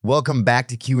Welcome back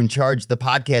to Q in Charge, the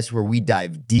podcast where we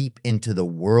dive deep into the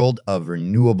world of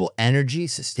renewable energy,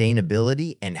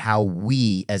 sustainability, and how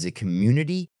we as a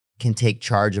community can take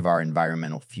charge of our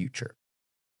environmental future.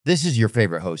 This is your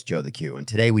favorite host, Joe the Q, and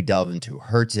today we delve into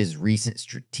Hertz's recent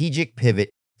strategic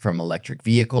pivot from electric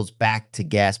vehicles back to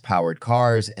gas-powered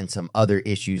cars and some other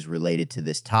issues related to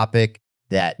this topic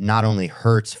that not only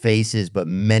Hertz faces, but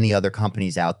many other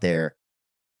companies out there.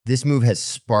 This move has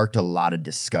sparked a lot of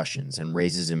discussions and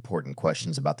raises important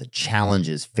questions about the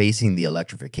challenges facing the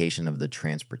electrification of the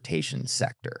transportation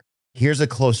sector. Here's a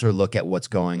closer look at what's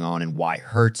going on and why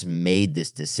Hertz made this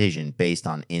decision based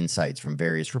on insights from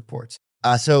various reports.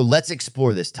 So let's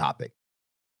explore this topic.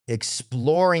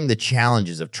 Exploring the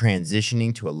challenges of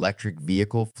transitioning to electric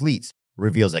vehicle fleets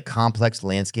reveals a complex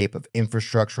landscape of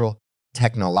infrastructural,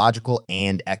 technological,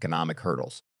 and economic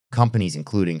hurdles. Companies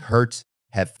including Hertz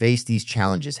have faced these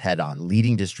challenges head-on,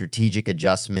 leading to strategic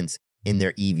adjustments in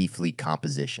their EV fleet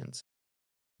compositions.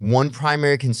 One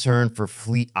primary concern for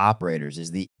fleet operators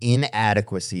is the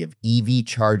inadequacy of EV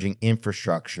charging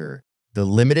infrastructure. The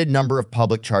limited number of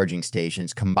public charging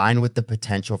stations, combined with the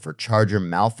potential for charger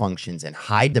malfunctions and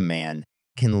high demand,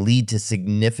 can lead to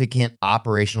significant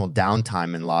operational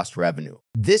downtime and lost revenue.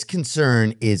 This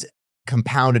concern is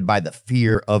compounded by the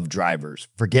fear of drivers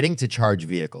forgetting to charge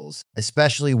vehicles,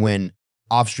 especially when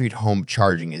off-street home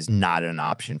charging is not an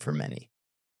option for many.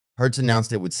 Hertz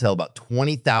announced it would sell about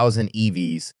 20,000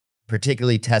 EVs,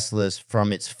 particularly Teslas,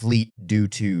 from its fleet due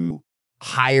to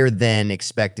higher than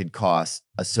expected costs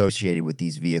associated with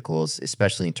these vehicles,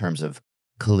 especially in terms of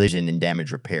collision and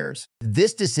damage repairs.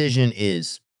 This decision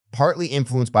is partly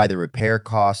influenced by the repair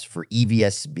costs for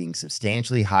EVs being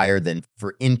substantially higher than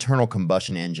for internal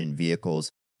combustion engine vehicles,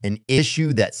 an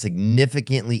issue that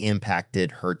significantly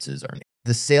impacted Hertz's earnings.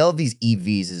 The sale of these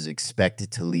EVs is expected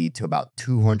to lead to about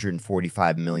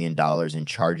 $245 million in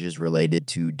charges related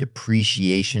to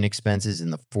depreciation expenses in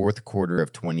the fourth quarter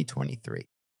of 2023.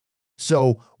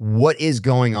 So what is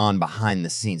going on behind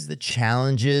the scenes? The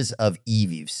challenges of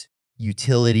EVs,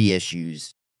 utility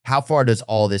issues. How far does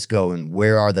all this go and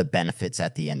where are the benefits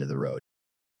at the end of the road?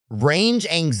 Range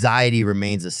anxiety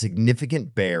remains a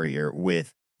significant barrier,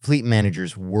 with fleet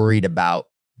managers worried about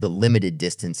the limited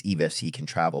distance EVs can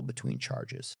travel between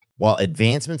charges. While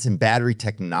advancements in battery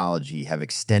technology have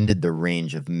extended the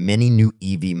range of many new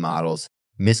EV models,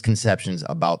 misconceptions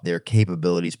about their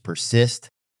capabilities persist,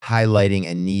 highlighting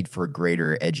a need for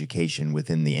greater education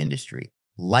within the industry.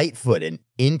 Lightfoot, an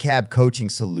in-cab coaching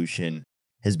solution,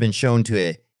 has been shown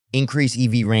to increase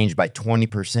EV range by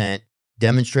 20%,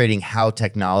 demonstrating how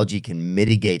technology can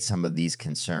mitigate some of these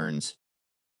concerns.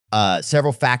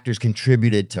 Several factors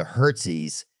contributed to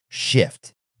Hertz's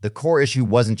shift. The core issue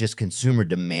wasn't just consumer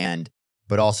demand,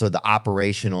 but also the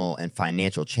operational and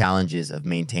financial challenges of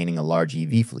maintaining a large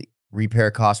EV fleet.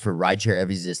 Repair costs for rideshare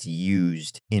EVs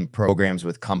used in programs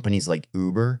with companies like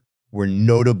Uber were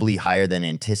notably higher than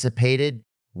anticipated,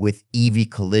 with EV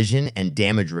collision and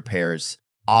damage repairs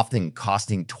often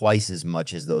costing twice as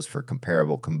much as those for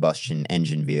comparable combustion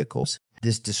engine vehicles.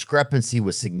 This discrepancy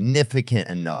was significant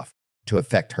enough to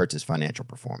affect Hertz's financial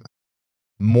performance.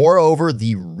 Moreover,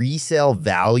 the resale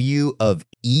value of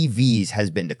EVs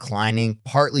has been declining,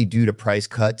 partly due to price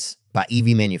cuts by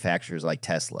EV manufacturers like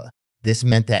Tesla. This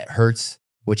meant that Hertz,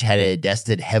 which had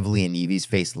invested heavily in EVs,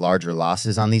 faced larger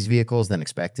losses on these vehicles than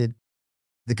expected.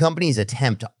 The company's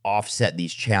attempt to offset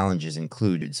these challenges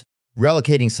includes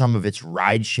relocating some of its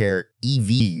rideshare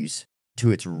EVs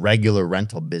to its regular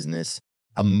rental business,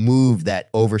 a move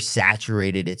that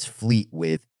oversaturated its fleet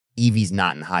with EVs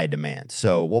not in high demand.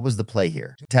 So what was the play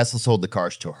here? Tesla sold the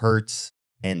cars to Hertz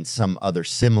and some other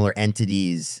similar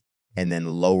entities and then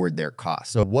lowered their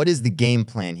costs. So what is the game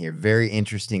plan here? Very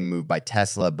interesting move by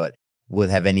Tesla, but will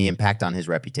it have any impact on his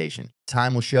reputation?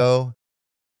 Time will show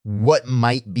what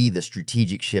might be the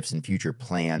strategic shifts in future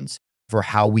plans for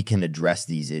how we can address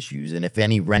these issues. And if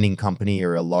any renting company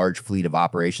or a large fleet of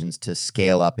operations to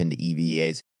scale up into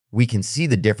EVs, we can see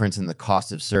the difference in the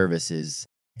cost of services,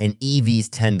 and EVs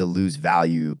tend to lose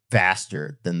value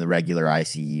faster than the regular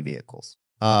ICE vehicles.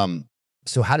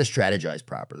 So how to strategize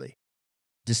properly?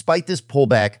 Despite this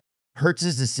pullback,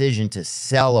 Hertz's decision to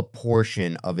sell a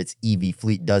portion of its EV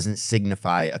fleet doesn't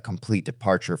signify a complete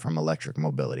departure from electric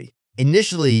mobility.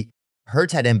 Initially,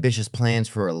 Hertz had ambitious plans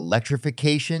for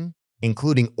electrification,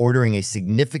 including ordering a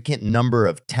significant number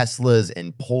of Teslas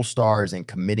and Polestars and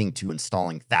committing to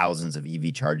installing thousands of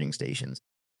EV charging stations.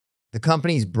 The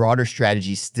company's broader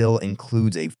strategy still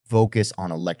includes a focus on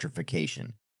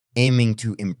electrification, aiming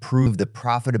to improve the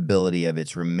profitability of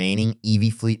its remaining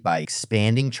EV fleet by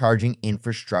expanding charging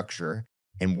infrastructure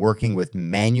and working with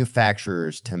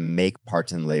manufacturers to make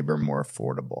parts and labor more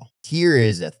affordable. Here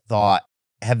is a thought.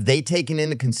 Have they taken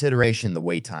into consideration the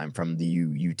wait time from the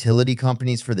utility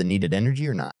companies for the needed energy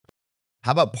or not?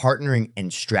 How about partnering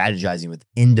and strategizing with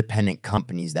independent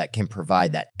companies that can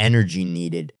provide that energy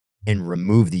needed and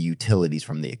remove the utilities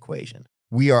from the equation?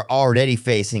 We are already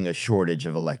facing a shortage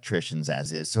of electricians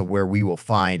as is, so where we will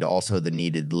find also the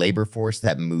needed labor force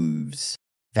that moves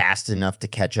fast enough to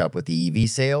catch up with the EV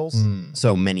sales.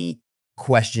 So many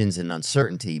questions and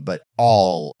uncertainty, but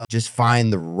all just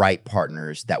find the right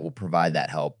partners that will provide that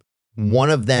help. One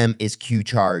of them is Q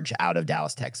Charge out of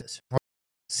Dallas, Texas.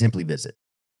 Simply visit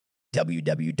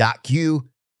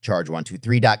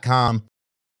www.qcharge123.com.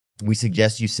 We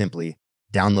suggest you simply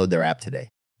download their app today.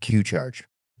 Q Charge,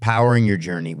 powering your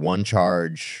journey one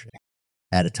charge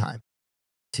at a time.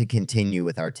 To continue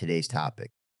with our today's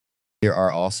topic, there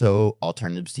are also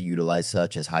alternatives to utilize,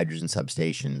 such as hydrogen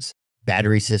substations,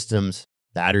 battery systems,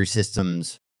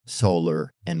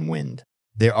 solar, and wind.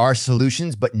 There are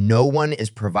solutions, but no one is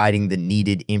providing the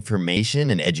needed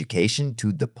information and education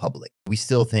to the public. We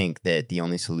still think that the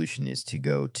only solution is to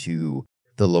go to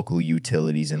the local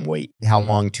utilities and wait. How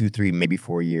long? 2, 3, maybe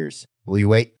 4 years. Will you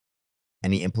wait?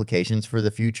 Any implications for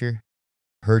the future?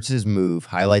 Hertz's move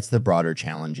highlights the broader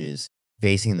challenges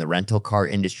facing the rental car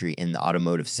industry in the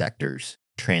automotive sector's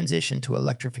transition to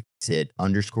electrification. It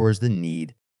underscores the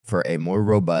need for a more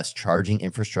robust charging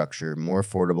infrastructure, more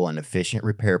affordable and efficient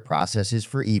repair processes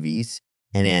for EVs,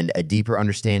 and a deeper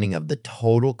understanding of the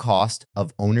total cost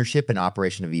of ownership and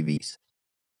operation of EVs.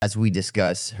 As we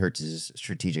discuss Hertz's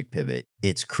strategic pivot,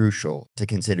 it's crucial to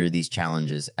consider these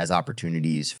challenges as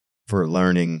opportunities for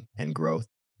learning and growth.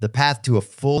 The path to a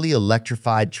fully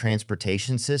electrified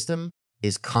transportation system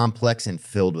is complex and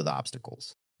filled with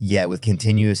obstacles. Yet with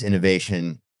continuous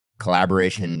innovation,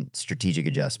 collaboration, strategic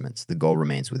adjustments, the goal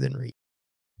remains within reach.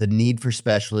 The need for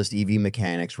specialist EV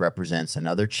mechanics represents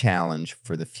another challenge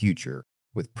for the future,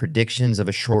 with predictions of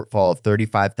a shortfall of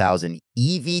 35,000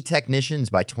 EV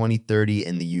technicians by 2030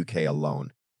 in the UK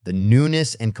alone. The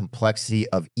newness and complexity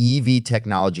of EV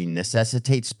technology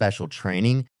necessitates special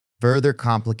training, further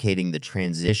complicating the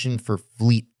transition for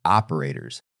fleet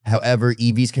operators. However,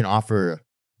 EVs can offer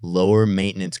lower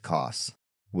maintenance costs,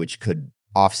 which could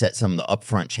offset some of the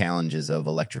upfront challenges of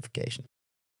electrification.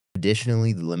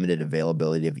 Additionally, the limited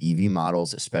availability of EV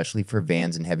models, especially for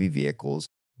vans and heavy vehicles,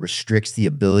 restricts the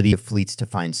ability of fleets to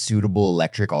find suitable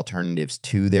electric alternatives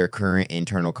to their current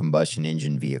internal combustion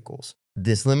engine vehicles.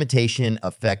 This limitation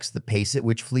affects the pace at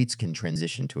which fleets can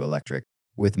transition to electric,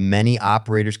 with many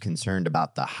operators concerned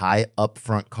about the high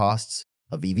upfront costs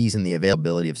of EVs and the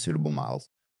availability of suitable models.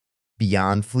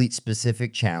 Beyond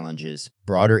fleet-specific challenges,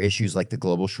 broader issues like the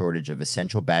global shortage of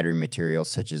essential battery materials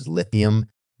such as lithium,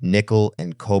 nickel,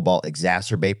 and cobalt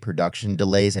exacerbate production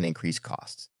delays and increase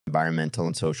costs. Environmental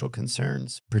and social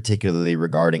concerns, particularly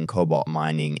regarding cobalt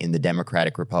mining in the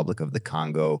Democratic Republic of the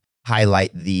Congo,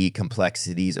 highlight the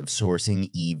complexities of sourcing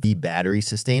EV batteries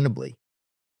sustainably.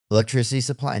 Electricity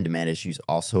supply and demand issues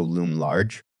also loom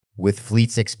large, with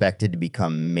fleets expected to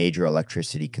become major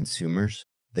electricity consumers.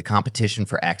 The competition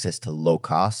for access to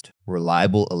low-cost,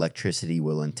 reliable electricity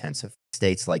will intensify.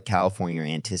 States like California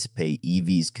anticipate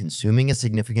EVs consuming a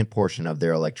significant portion of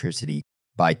their electricity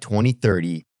by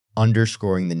 2030,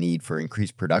 underscoring the need for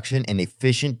increased production and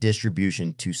efficient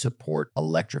distribution to support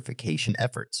electrification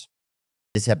efforts.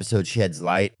 This episode sheds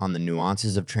light on the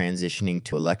nuances of transitioning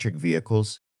to electric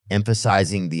vehicles,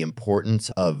 emphasizing the importance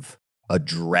of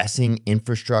addressing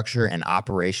infrastructure and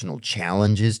operational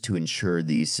challenges to ensure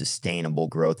the sustainable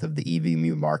growth of the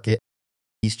EV market.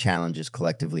 These challenges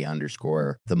collectively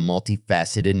underscore the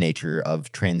multifaceted nature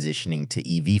of transitioning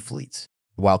to EV fleets.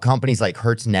 While companies like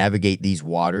Hertz navigate these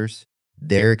waters,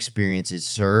 their experiences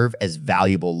serve as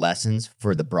valuable lessons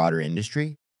for the broader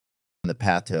industry. The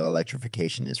path to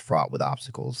electrification is fraught with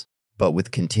obstacles, but with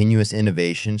continuous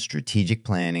innovation, strategic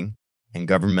planning, and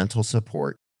governmental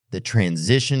support, the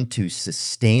transition to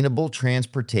sustainable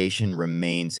transportation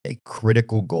remains a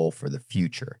critical goal for the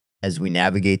future. As we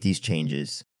navigate these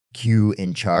changes, Q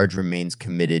in Charge remains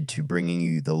committed to bringing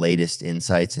you the latest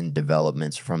insights and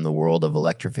developments from the world of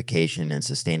electrification and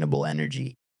sustainable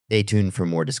energy. Stay tuned for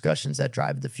more discussions that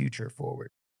drive the future forward.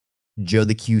 Joe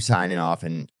the Q signing off,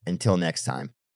 and until next time.